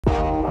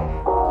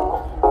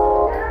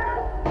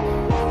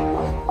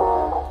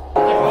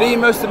the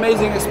most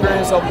amazing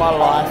experience of my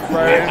life,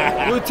 bro.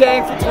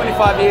 Wu-Tang for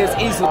 25 years,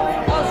 easily.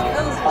 It was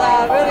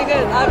really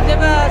good. I've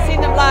never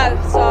seen them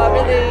live, so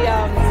really,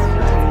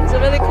 it's a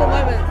really cool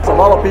moment. It's a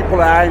lot of people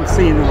that I ain't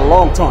seen in a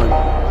long time,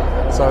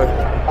 so you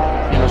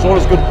know, it's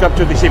always good to come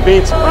to these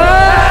events.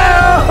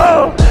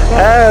 Oh!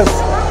 Yes.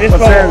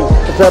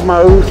 What's that,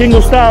 my King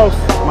of Styles?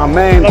 My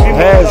man,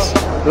 yes.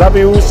 Love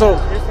you, Uso.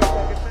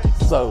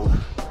 So,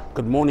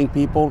 good morning,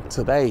 people.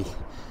 Today,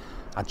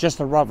 I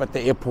just arrived at the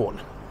airport.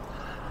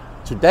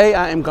 Today,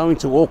 I am going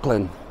to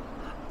Auckland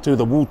to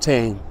the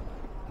Wu-Tang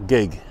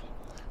gig.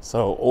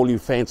 So, all you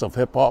fans of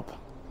hip hop,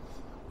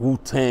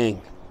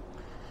 Wu-Tang,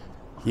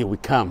 here we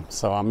come.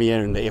 So, I'm here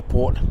in the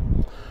airport.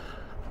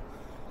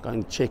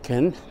 Going to check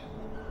in.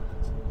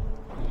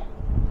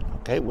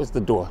 Okay, where's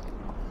the door?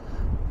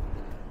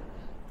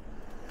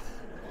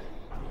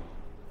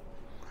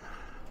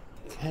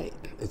 Okay,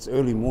 it's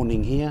early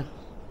morning here.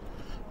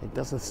 It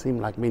doesn't seem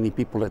like many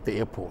people at the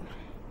airport.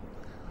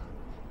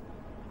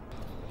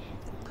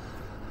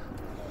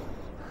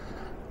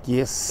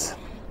 Yes,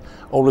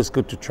 always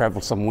good to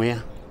travel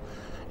somewhere.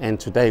 And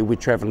today we're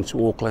traveling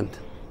to Auckland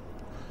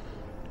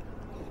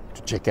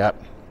to check out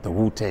the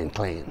Wu-Tang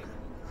Clan.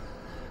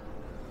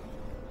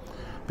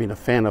 Been a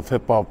fan of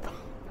hip hop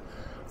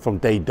from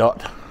day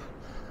dot.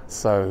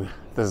 So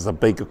this is a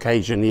big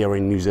occasion here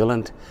in New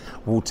Zealand.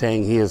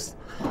 Wu-Tang here is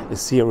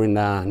here in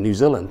New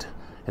Zealand,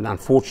 and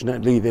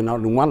unfortunately they're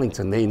not in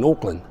Wellington, they're in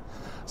Auckland.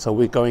 So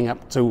we're going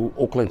up to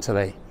Auckland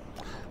today.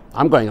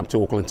 I'm going up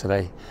to Auckland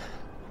today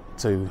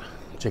to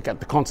check out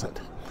the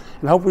concert,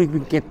 and hopefully we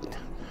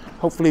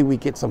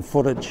get some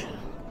footage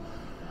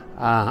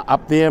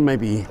up there,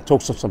 maybe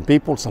talk to some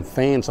people, some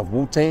fans of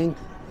Wu-Tang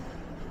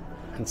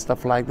and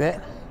stuff like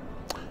that.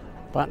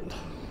 But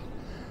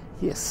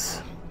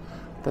yes,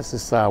 this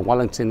is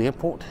Wellington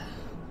Airport.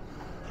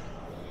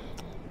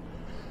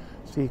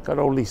 So you've got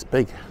all these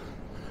big,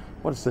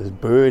 what is this,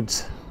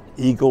 birds,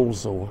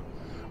 eagles or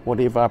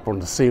whatever up on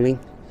the ceiling.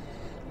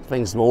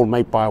 Things all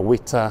made by a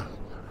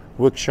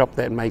workshop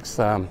that makes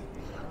Lord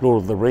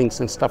of the Rings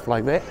and stuff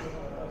like that.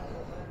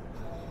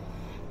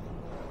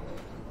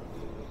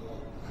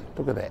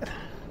 Look at that.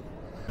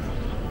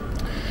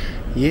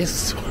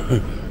 Yes,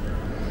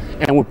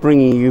 and we're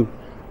bringing you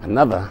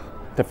another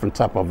different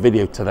type of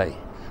video today.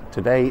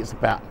 Today is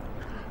about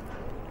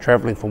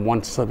traveling from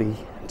one city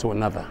to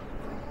another.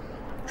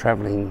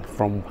 Traveling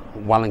from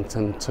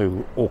Wellington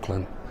to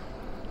Auckland.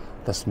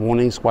 This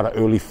morning is quite an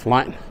early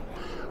flight,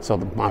 so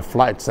my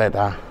flight's at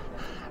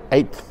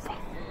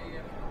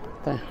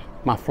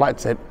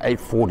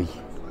 8:40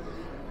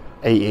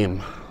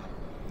 a.m.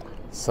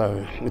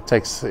 So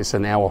it's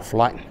an hour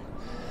flight,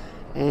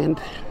 and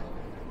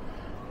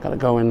gotta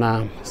go and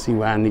see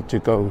where I need to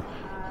go,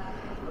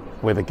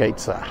 where the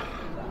gates are.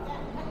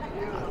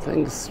 I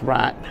think it's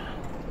right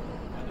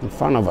in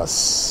front of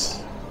us.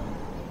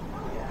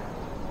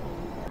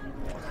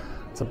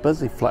 It's a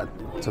busy flight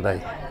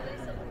today.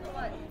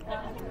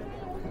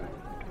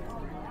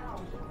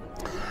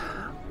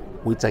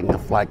 We're taking a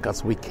flight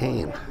because we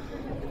can.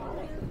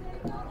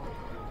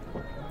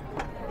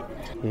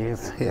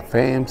 Yes, here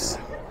fams.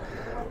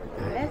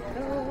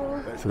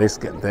 So let's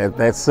get there.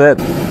 That's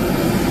it.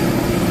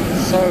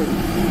 So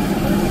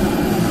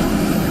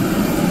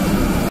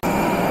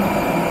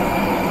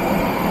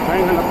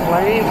going on a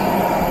plane.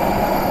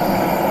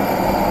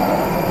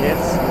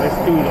 Yes, let's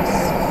do this.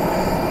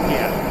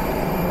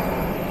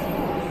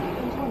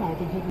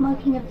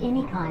 Smoking of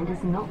any kind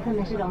is not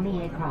permitted on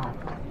the aircraft,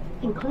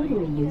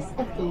 including the use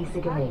of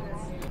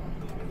e-cigarettes.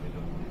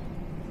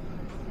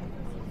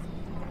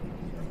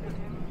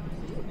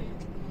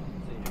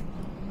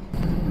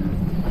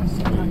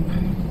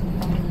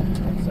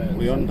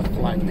 We're on the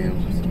flight now,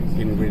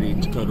 getting ready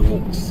to go to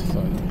Auckland,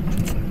 so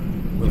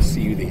we'll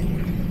see you there.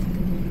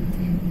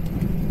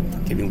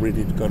 Getting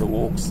ready to go to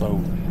Auckland,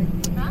 so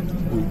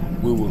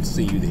we will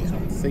see you there.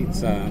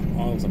 Seats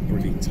aisles are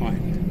pretty tight.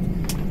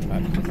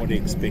 But what do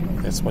you expect?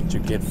 That's what you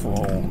get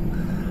for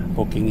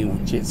booking in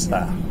with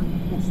Jetstar.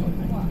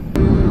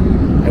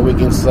 And we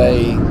can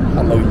say,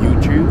 hello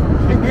YouTube,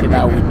 you know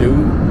how we do.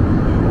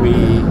 We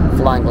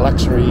flying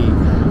luxury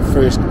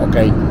first,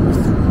 okay,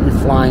 we're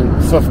flying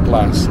 5th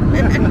class.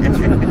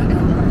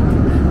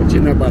 But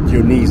you know about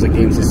your knees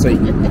against the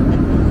seat.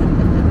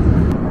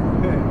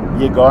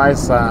 Yeah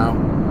guys,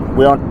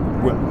 we're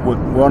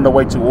on the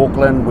way to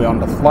Auckland, we're on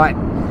the flight,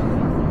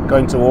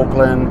 going to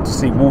Auckland to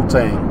see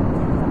Wu-Tang.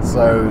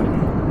 So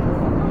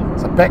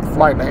it's a packed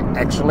flight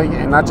actually,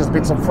 and I just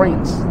met some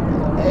friends.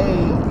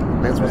 Hey,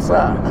 that's what's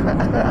up.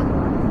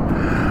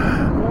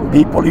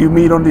 People you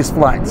meet on these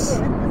flights.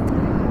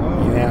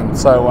 Yeah,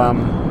 so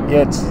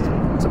yeah, it's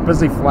a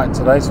busy flight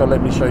today, so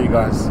let me show you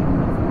guys.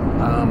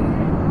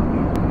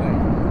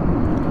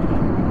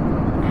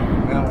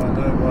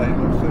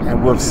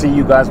 And we'll see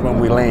you guys when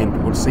we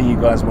land. We'll see you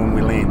guys when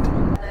we land.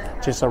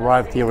 Just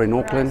arrived here in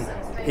Auckland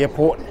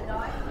Airport,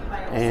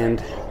 and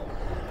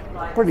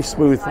pretty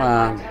smooth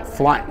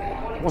flight.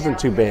 Wasn't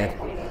too bad,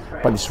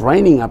 but it's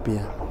raining up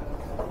here.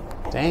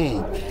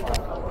 Dang.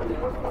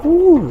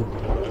 Ooh.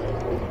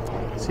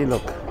 See,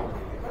 look.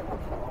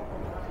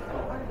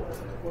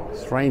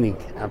 raining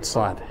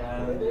outside.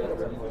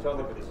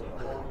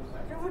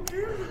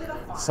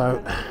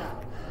 So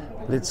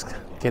let's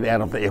get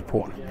out of the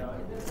airport.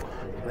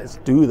 Let's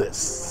do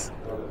this.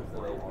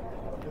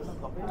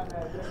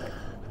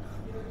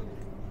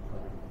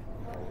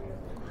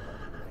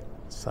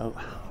 So,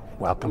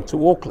 welcome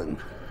to Auckland.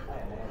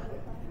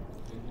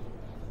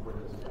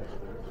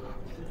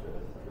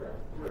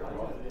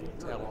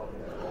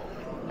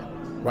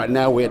 Right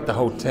now we're at the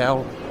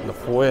hotel, the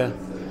foyer,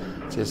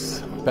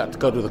 just about to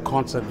go to the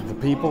concert of the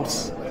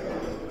Peoples,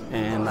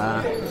 and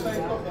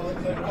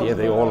here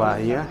they all are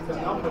here.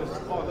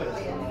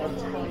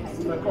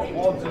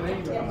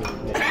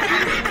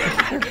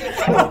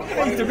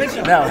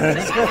 No.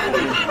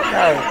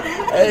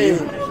 Hey,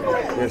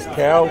 there's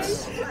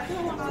cows.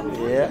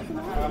 Yeah.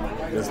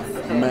 There's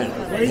man.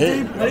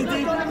 Hey,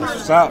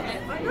 what's up?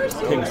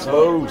 King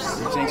Slows.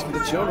 Thanks for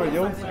the children,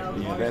 yo.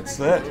 Yeah, that's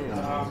it.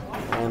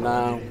 And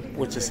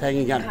we're just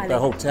hanging out at the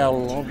hotel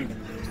lobby.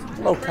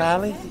 Hello,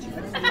 Carly.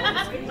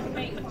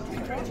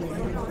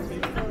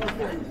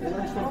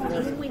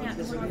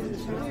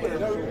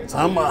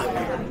 Summer.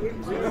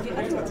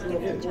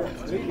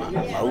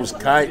 Those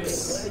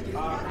kites.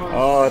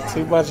 Oh,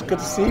 too much. Good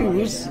to see you,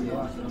 Reese.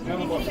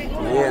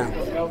 Yeah.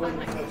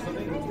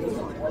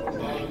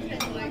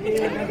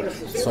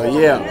 So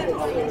yeah,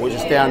 we're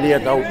just down here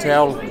at the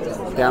hotel,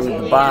 down at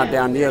the bar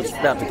down here. It's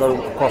about to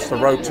go across the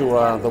road to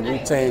the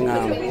Wu-Tang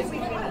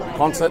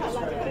concert,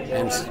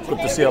 and it's good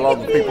to see a lot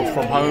of people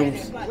from home,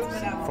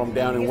 from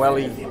down in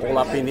Welly, all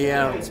up in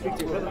here,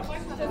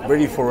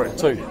 ready for it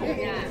too.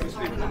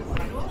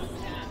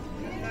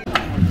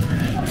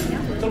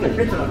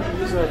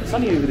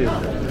 Sunny over there.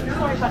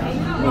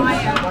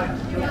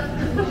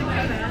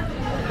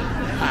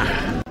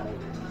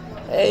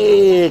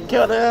 Hey,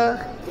 kia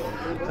ora.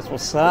 That's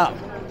what's up.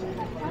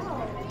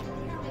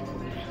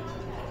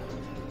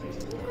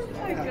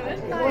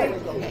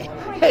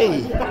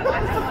 Hey.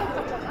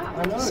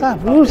 What's up,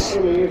 Bruce?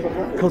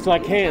 Because I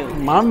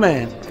can. My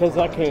man. Because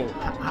I can.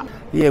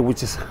 Yeah, we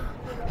just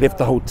left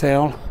the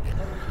hotel,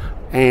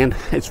 and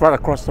it's right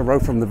across the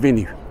road from the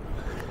venue.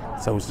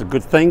 So it's a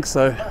good thing.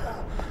 So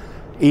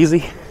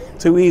easy,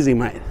 too easy,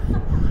 mate.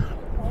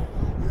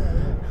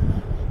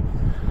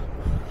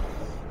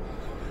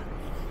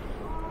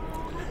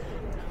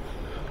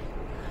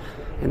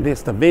 And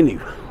there's the venue,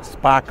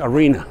 Spark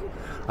Arena,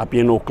 up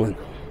here in Auckland.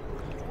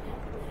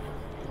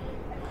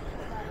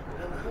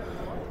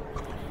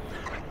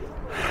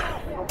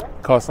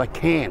 Cause I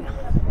can.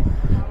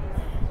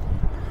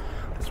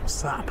 That's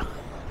what's up.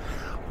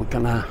 We're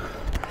gonna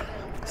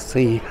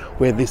see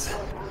where this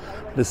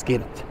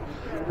get.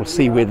 We'll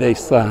see where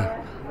this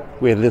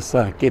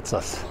gets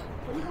us.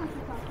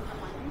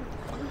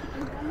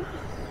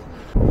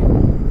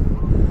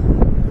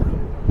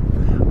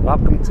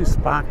 Welcome to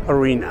Spark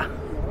Arena.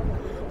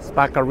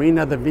 Spark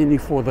Arena, the venue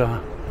for the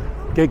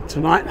gig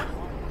tonight.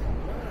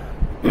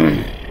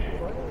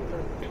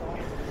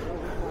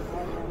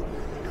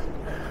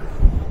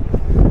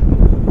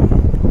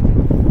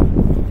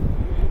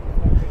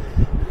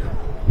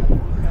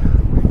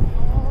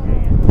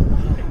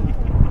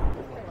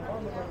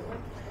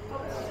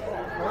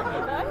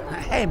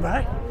 Hey,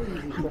 bro.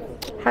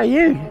 How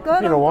you?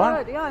 Good. Been a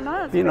while. Good. Yeah, I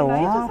know. It's Been a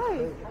been while.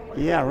 ages,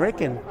 Yeah, I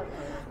reckon.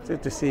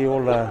 Good to see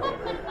all the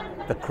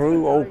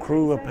crew, old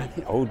crew,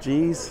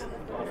 OGs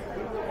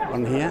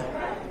on here.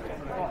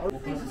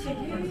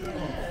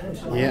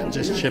 Yeah,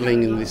 just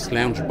chilling in this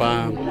lounge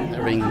bar,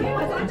 having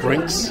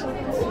drinks.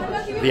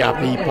 The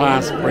RP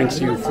pass brings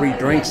you free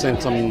drinks and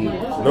some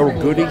little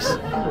goodies.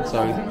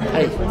 So,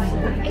 hey.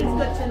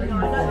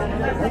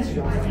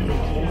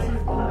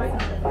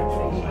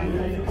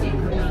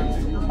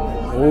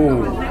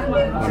 Oh,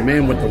 my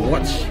man with the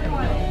watch.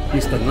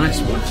 Mr.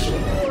 Nice Watch.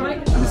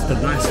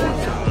 Mr. Nice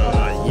Watch.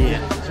 Ah,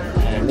 yeah.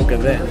 Oh, look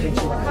at that.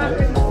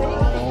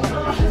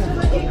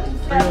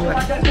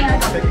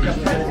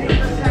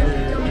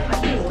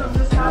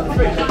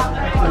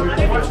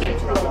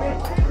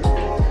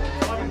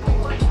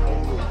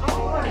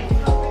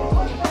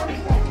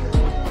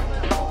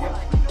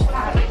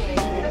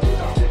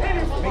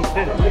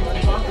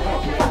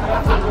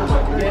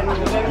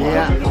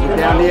 Yeah, we're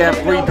down here,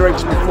 free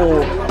drinks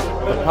before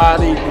the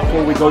party,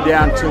 before we go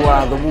down to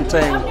the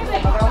Wu-Tang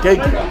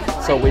gig.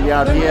 So we're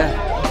out here,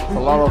 a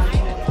lot of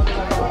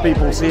the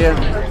people's here.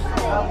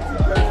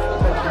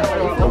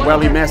 The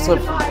Welly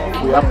Massive,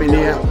 we're up in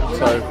here,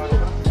 so.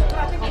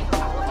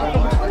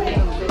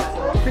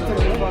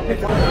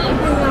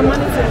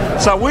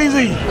 So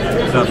Weezy.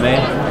 What's up,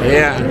 man?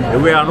 Yeah. Here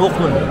we are in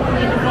Auckland.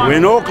 We're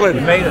in Auckland.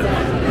 We made it.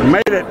 We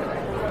made it.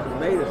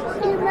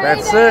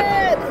 That's it.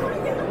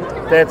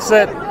 That's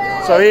it.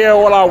 So here,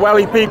 all our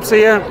Welly peeps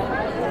here.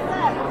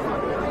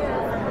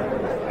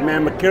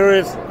 Man,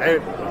 Mercurius, hey,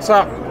 what's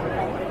up?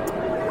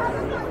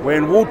 We're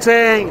in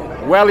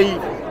Wu-Tang, Welly,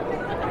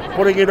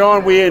 putting it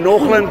on. We're in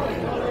Auckland.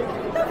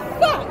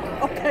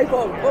 Okay,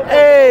 Bob.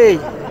 Hey!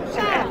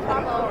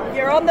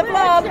 You're on the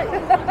vlog.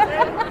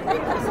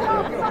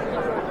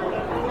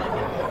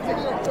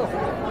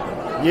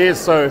 Yeah,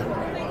 so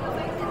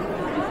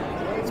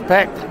it's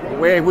packed.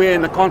 We're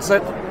in the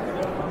concert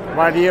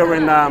right here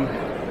in Auckland,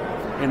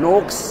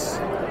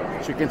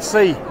 as you can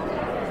see.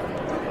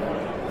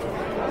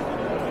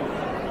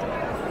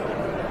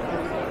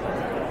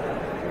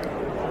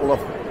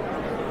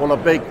 All the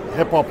big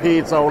hip hop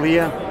heads all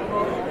here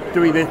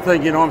doing their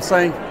thing, you know what I'm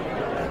saying?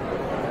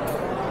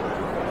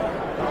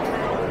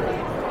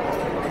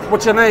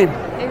 What's your name?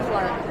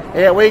 Excellent.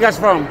 Yeah, where you guys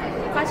from?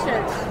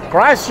 Questions.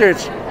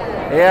 Christchurch.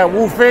 Yeah,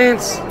 Wu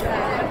fans.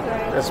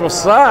 That's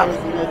what's up.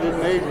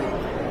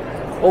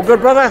 All good,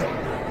 brother?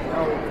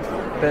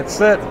 That's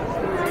it.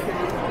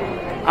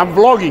 I'm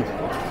vlogging.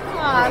 Oh,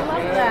 I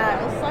love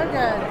that. It's so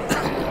good.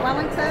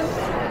 Wellington?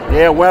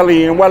 Yeah,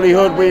 Welly and Welly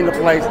Hood, we in the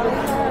place.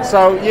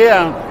 So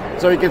yeah,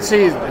 so you can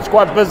see it's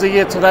quite busy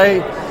here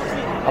today.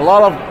 A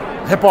lot of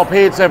hip hop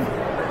heads have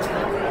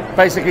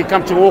basically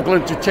come to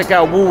Auckland to check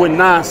out Wu and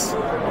Nas.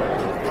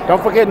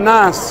 Don't forget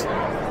Nas.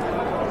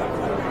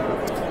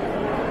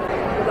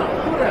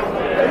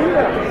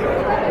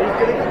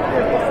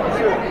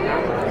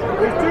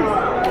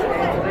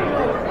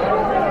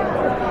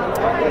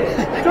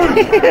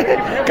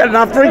 Got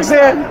enough drinks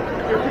there?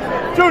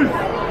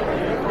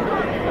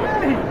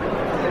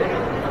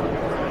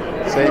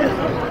 See?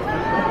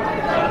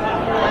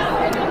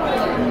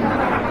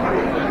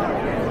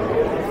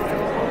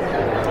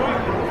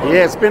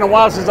 Yeah, it's been a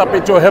while since I've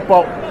been to a hip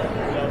hop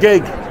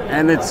gig,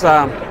 and it's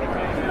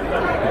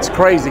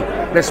crazy.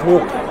 Let's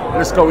walk.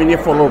 Let's go in here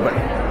for a little bit.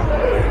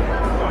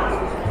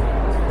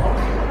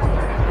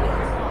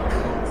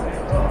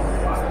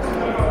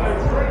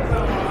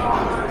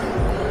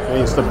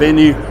 It's the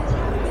venue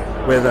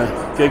where the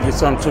gig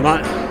is on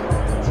tonight.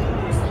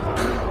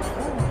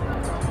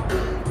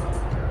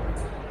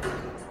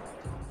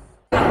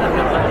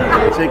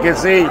 So you can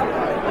see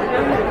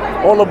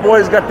all the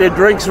boys got their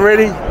drinks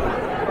ready,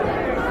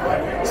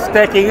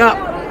 stacking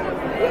up.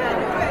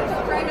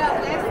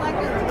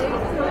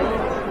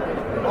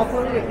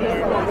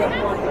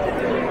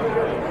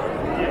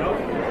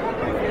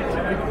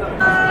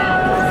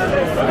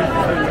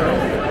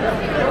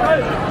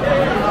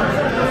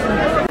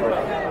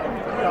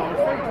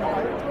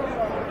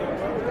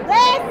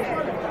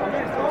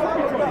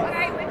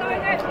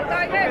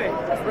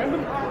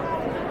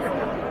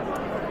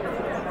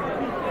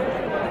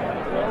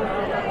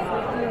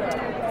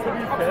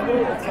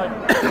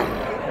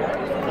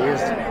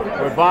 Yes,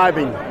 we're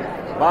vibing.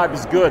 Vibe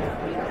is good.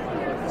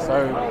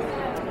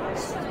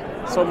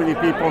 So many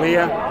people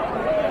here.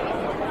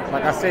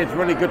 Like I said, it's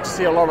really good to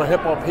see a lot of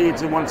hip hop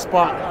heads in one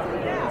spot.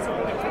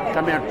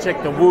 Come out and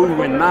check the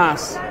Wu and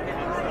Nas.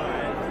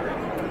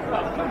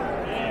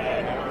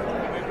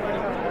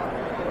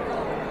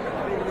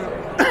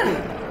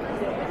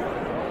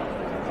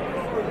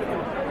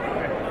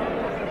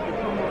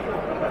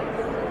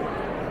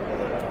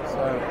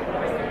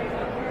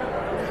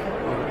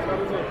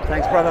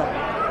 Thanks, brother.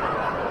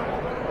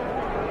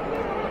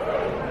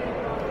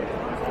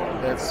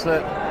 That's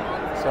it.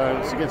 So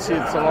as you can see,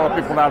 there's a lot of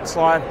people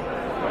outside.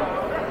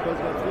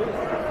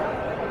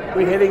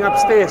 We're heading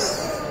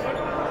upstairs.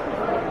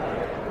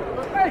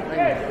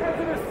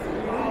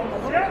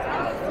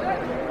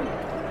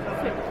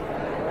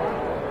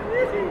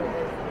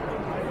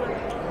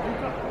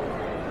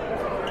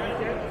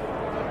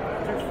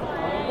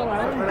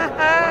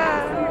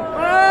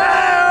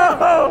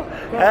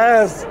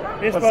 Has.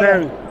 Yes, What's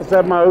that? What's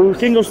that, my Uso?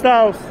 King of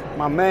Styles.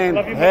 My man,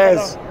 Love you,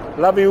 Has.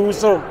 Love you,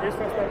 Uso. Yes,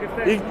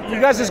 Pastor. You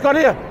guys just got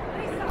here?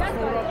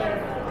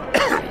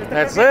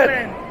 That's it.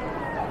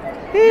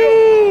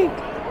 Hey.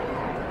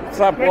 What's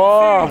up,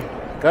 oh?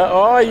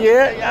 Oh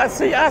yeah, I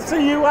see you.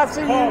 Pause.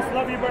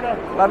 Love you, brother.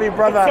 Love you,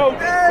 brother.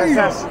 Hey.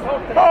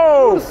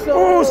 Oh,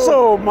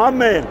 Uso, my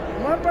man.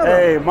 My brother.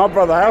 Hey, my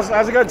brother.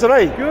 How's it going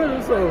today? Good,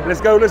 Uso.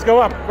 Let's go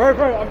up.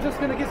 Bro, I'm just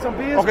gonna get some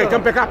beers. Okay,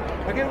 come pick up.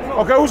 Okay, Uso.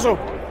 Okay, Uso.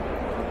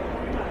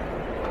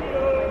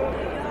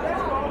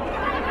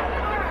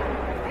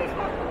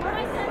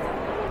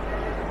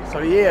 So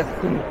yeah,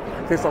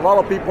 there's a lot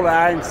of people that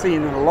I haven't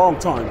seen in a long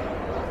time.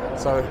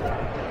 So,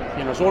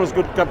 you know, it's always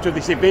good to come to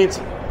this event,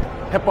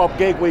 hip hop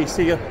gig, where you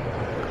see a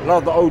lot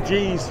of the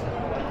OGs.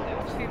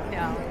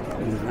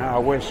 No, I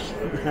wish.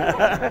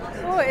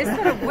 Oh, is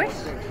that a wish?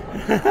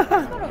 Is that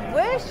a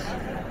wish?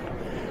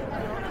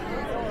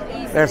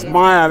 Easy. That's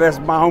Maya. That's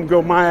my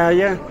homegirl Maya.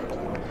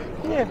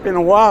 Yeah. Been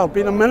a while.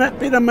 Been a minute.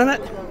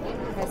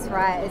 That's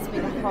right. It's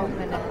been a whole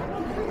minute.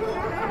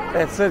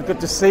 That's it. Good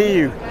to see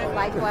you.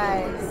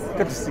 Likewise.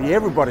 Good to see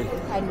everybody.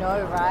 I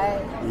know,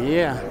 right?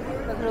 Yeah.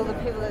 Look at all the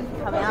people that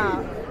come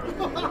out.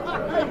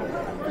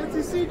 Good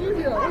to see you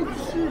here. Oh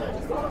shit.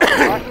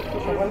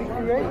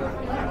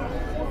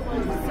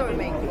 So we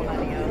make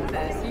money out of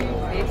this.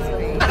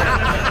 Basically.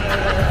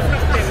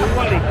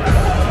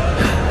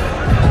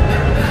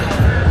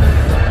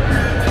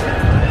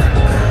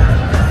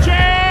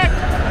 Check!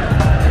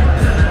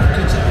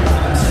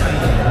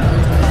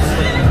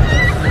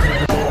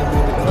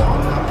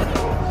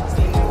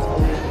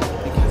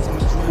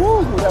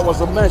 Woo, that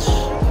was a mess.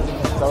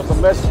 That was a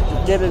mess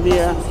to get in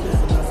here.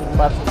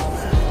 But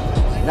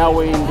now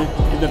we're in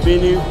the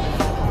venue.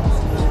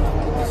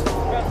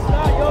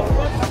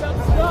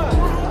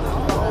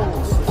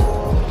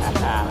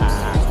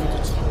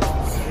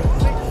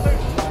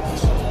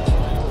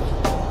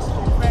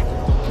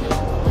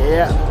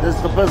 Yeah, this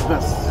is the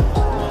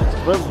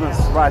business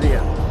right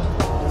here.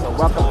 So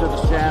welcome to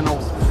the channel,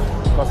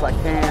 because I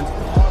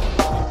can.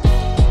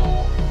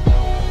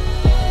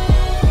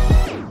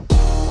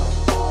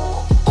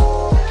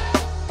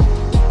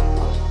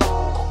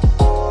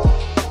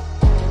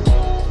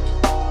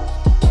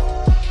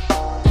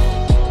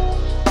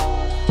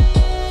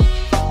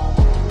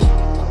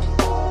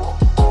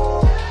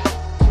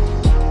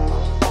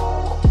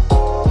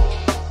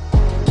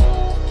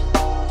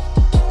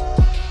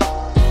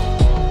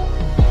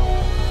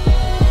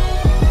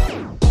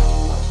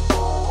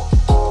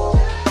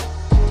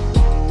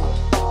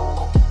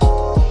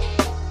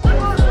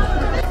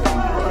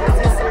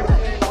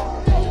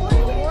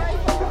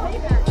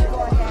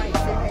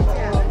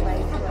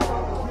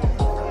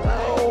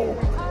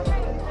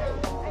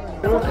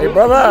 Hey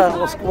brother,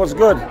 what's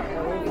good?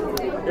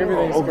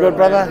 Everything's good,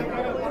 brother?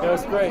 Yeah,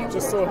 it's great.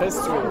 Just saw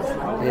history.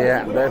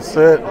 Yeah, that's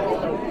it.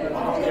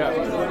 Yeah.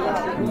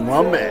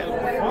 My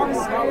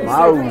man.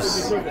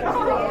 Mouse.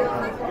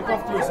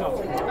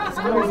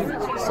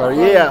 So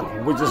yeah,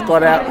 we just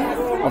got out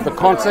of the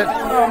concert.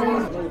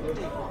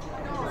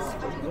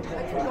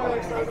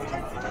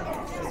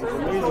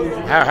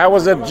 How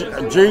was it,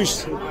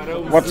 Juice?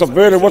 What's the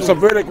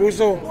verdict,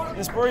 Uso?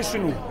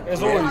 Inspirational,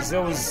 as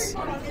always.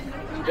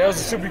 That was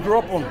the shit we grew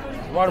up on,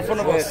 right in front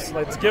of us,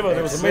 like together.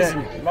 It was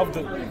amazing. Loved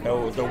it.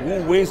 The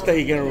Wu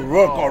Wednesday getting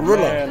rock or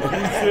Rilla. Man, the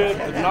Wu shit,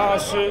 the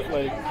Nas shit,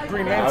 like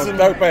Green Lantern,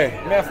 dope, eh?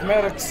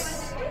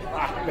 Mathematics.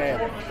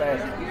 Man, bad.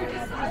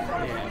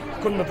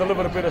 Couldn't have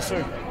delivered a better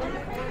show.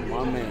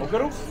 My man.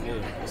 Okay,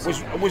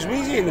 Was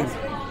Weezy in it?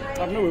 I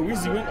don't know where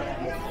Weezy went.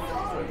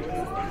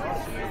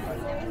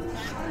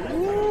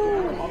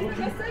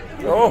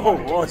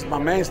 Oh, it's my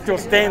man still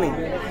standing.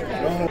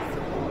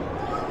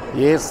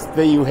 Yes,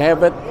 there you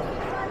have it.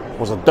 It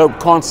was a dope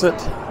concert.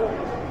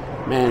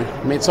 Man,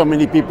 met so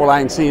many people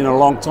I ain't seen in a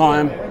long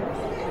time.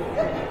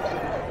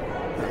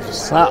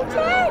 What's up?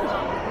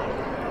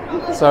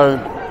 So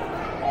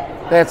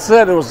that's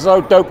it. It was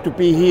so dope to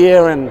be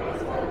here and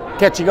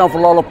catching up with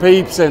a lot of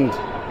peeps and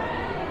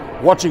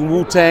watching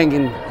Wu-Tang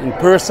in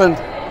person.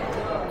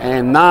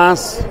 And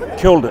Nas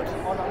killed it.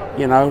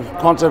 You know,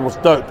 concert was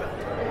dope.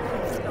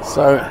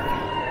 So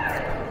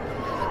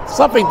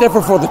something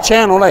different for the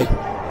channel, eh?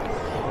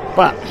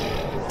 But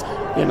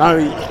you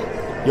know,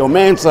 your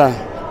man's a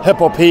hip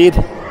hop head.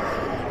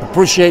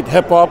 Appreciate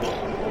hip hop.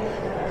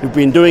 We've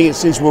been doing it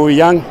since we were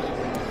young,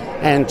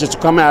 and just to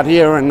come out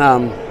here and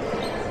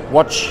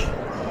watch,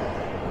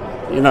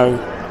 you know,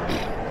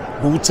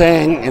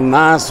 Wu-Tang and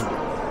Nas,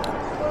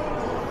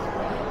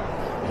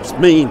 it's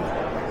mean,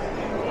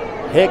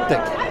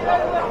 hectic.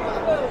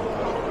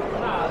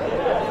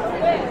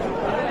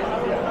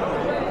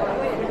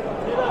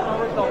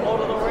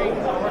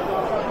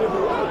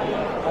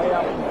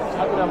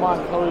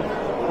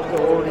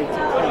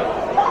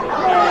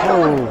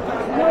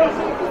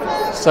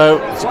 So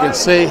as you can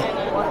see,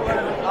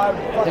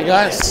 hey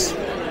guys,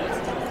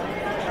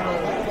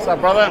 what's up,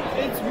 brother?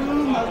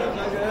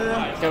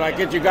 Can I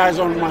get you guys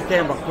on my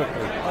camera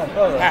quickly?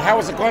 How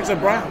was the concert,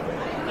 bro?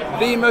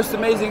 The most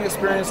amazing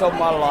experience of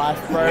my life,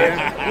 bro.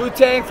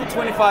 Wu-Tang for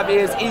 25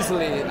 years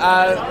easily.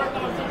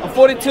 I'm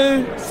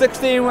 42,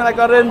 16 when I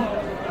got in.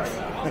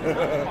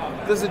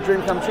 This is a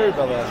dream come true,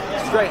 brother.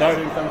 Straight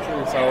dream come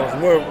true. So it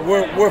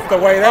was worth the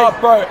wait out. Oh,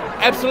 bro,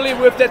 absolutely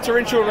worth that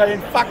torrential rain.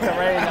 Fuck the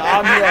rain.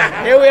 I'm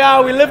here. Here we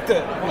are. We lived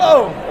it.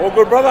 Oh, all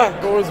good, brother.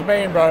 It was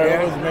mean, bro.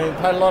 Yeah. It was mean.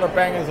 Played a lot of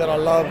bangers that I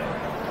love.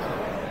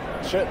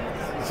 Shit.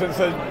 Since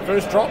the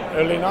first drop,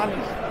 early 90s.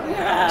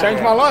 Yeah.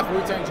 Changed my life.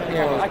 Wu-Tang changed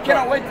my life. I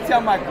cannot wait to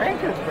tell my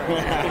grandkids, bro.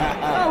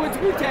 Oh, it's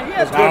Wu-Tang.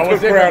 Yeah,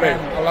 it's good crowd.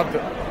 I loved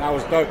it. That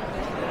was dope.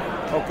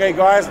 Okay,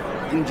 guys,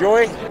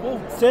 enjoy.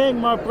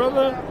 Wu-Tang, my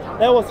brother.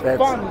 That was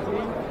fun, dude.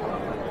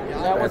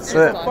 That was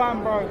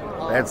fun,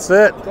 bro. That's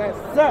it. That's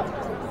it.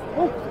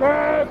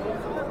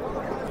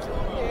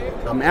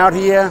 I'm out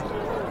here.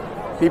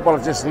 People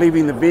are just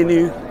leaving the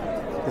venue.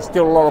 There's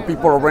still a lot of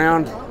people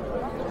around.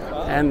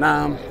 And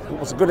it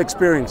was a good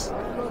experience.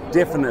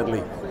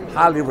 Definitely.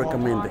 Highly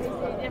recommended.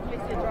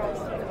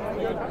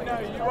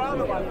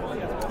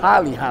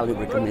 Highly, highly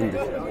recommended.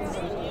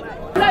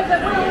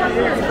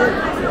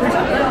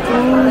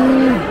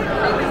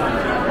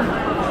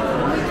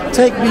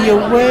 Take me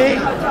away.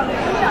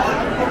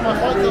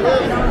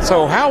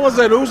 So how was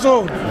it,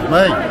 Uso?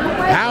 Man,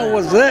 How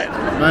was it?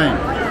 man,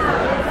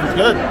 it's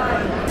good.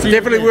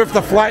 Definitely worth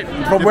the flight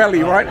from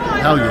Welly, right?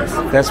 Hell yes.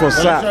 That's what's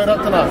Welly straight up.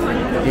 up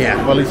tonight.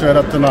 Yeah. Welly straight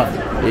up tonight.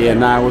 Yeah,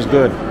 nah, it was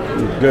good.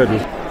 It was good.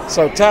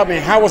 So tell me,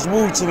 how was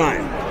Wu tonight?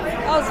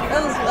 It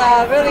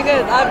was really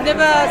good. I've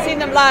never seen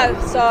them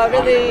live, so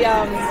really,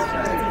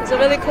 it's a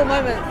really cool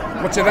moment.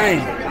 What's your name?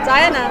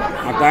 Diana.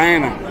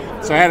 Diana.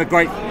 So I had a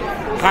great,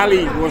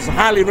 was a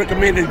highly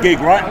recommended gig,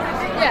 right?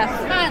 Yeah,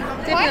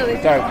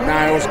 definitely. So,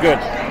 nah, it was good.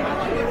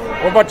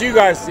 What about you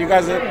guys? You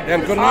guys had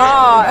a good night?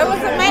 Oh, it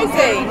was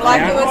amazing.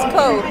 Like, it was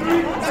cool.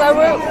 So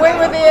we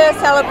were there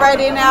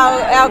celebrating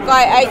our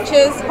guy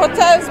H's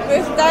Huta's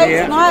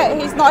birthday tonight.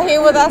 He's not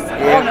here with us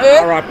on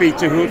Earth. R.I.P.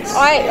 to Hoots.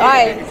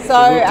 Aye. So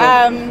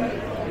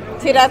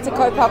te rā te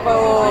kaupapa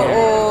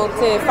o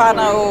te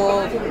whānau o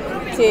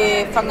te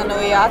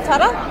whanganui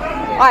ātara.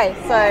 Ai,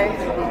 so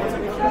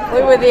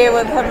we were there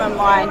with him in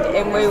mind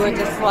and we were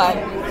just like...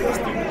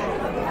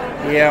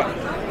 Yeah.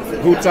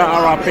 Huta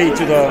RIP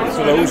to the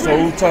Uso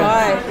Huta.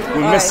 Aye,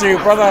 We miss you,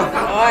 brother.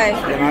 Aye,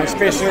 You know,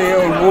 especially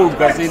on Wood,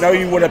 because you know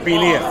you would have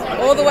been here.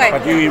 all the way.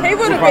 But you He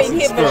would took have us been in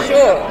here for spirit.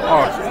 sure.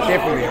 Oh,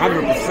 definitely,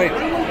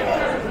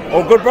 100%.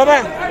 All good, brother?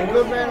 All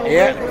good, man.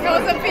 Yeah.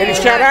 Any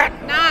shout out?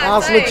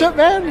 It's legit,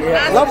 man.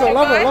 Yeah. Love it.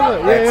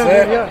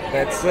 Yeah.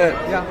 That's it.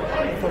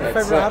 From That's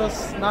favorite it.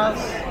 artist, Nas.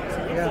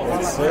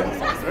 That's it.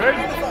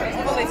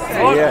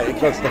 Yeah, it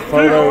got the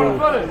photo.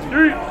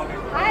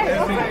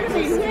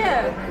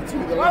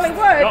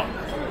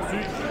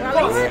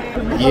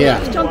 Yeah.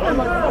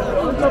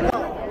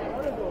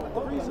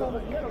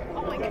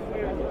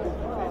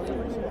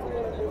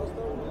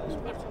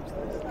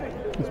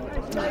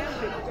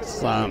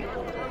 So,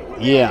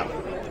 yeah.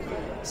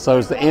 So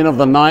it's the end of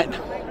the night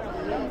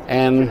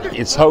and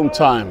it's home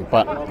time,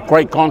 but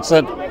great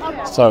concert.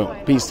 So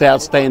peace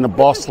out, stay in the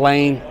boss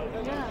lane.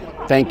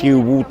 Thank you,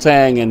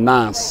 Wu-Tang and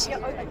Nas.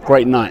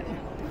 Great night.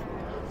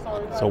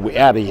 So we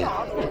out of here.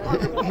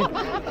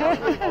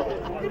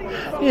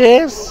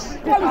 Yes.